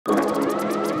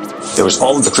There was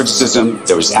all of the criticism.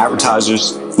 There was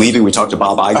advertisers leaving. We talked to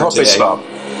Bob Iger I hope today. they stop.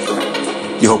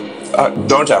 You hope?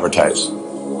 Don't advertise.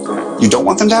 You don't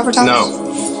want them to advertise? No.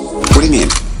 What do you mean?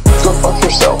 Go fuck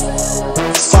yourself.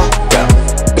 Fuck them.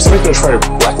 Is somebody going to try to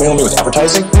blackmail me with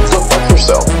advertising? Go fuck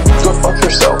yourself. Go fuck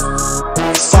yourself.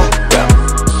 Fuck them.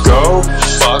 Go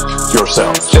fuck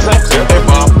yourself. Is that clear? Hey,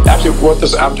 Bob, actually, what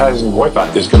this advertising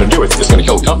boycott is going to do is it's going to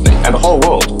kill the company. And the whole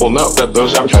world will know that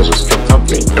those advertisers killed the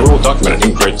company. And we will document it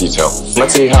in great detail.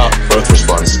 Let's see how Earth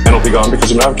responds. And it'll be gone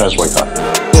because of an advertising boycott.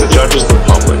 The judge is the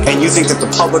public. And you think that the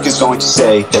public is going to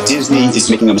say that Disney is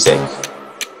making a mistake?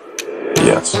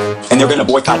 Yes. And they're going to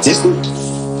boycott Disney?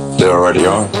 They already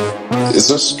are. Is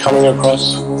this coming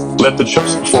across? Let the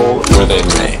chips fall where they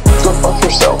may. Go fuck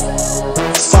yourself.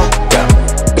 Fuck them.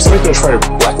 Is somebody going to try to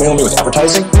blackmail me with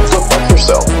advertising? Go fuck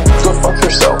yourself. Go fuck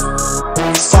yourself.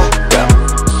 Fuck them.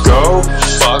 Go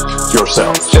fuck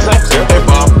yourself. Is that clear? Hey,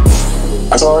 Bob.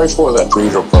 I'm sorry for that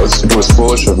Twitter post. It was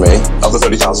foolish of me. Of the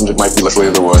 30,000, it might be literally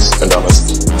the worst and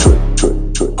dumbest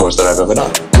tweet post that I've ever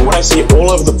done. And what I see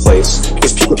all over the place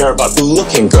is people care about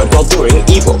looking good while doing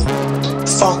evil.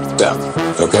 Fuck them.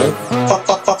 Okay? Fuck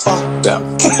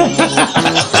them.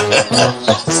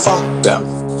 Fuck them.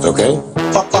 Okay?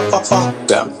 Fuck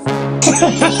them.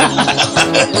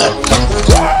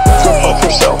 Go fuck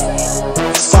yourself.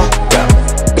 Fuck them.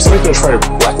 Is somebody going to try to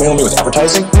blackmail me with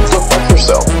advertising? Go fuck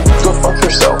yourself. Go fuck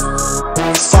yourself.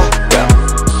 Fuck them.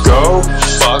 Go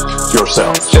fuck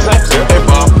yourself. Is that clear? Hey,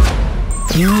 Bob.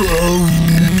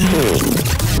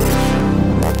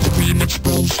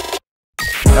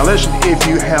 Now listen, if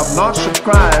you have not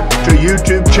subscribed to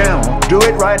YouTube channel, do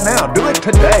it right now. Do it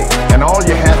today. And all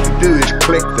you have to do is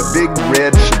click the big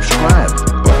red subscribe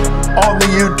button on the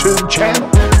YouTube channel.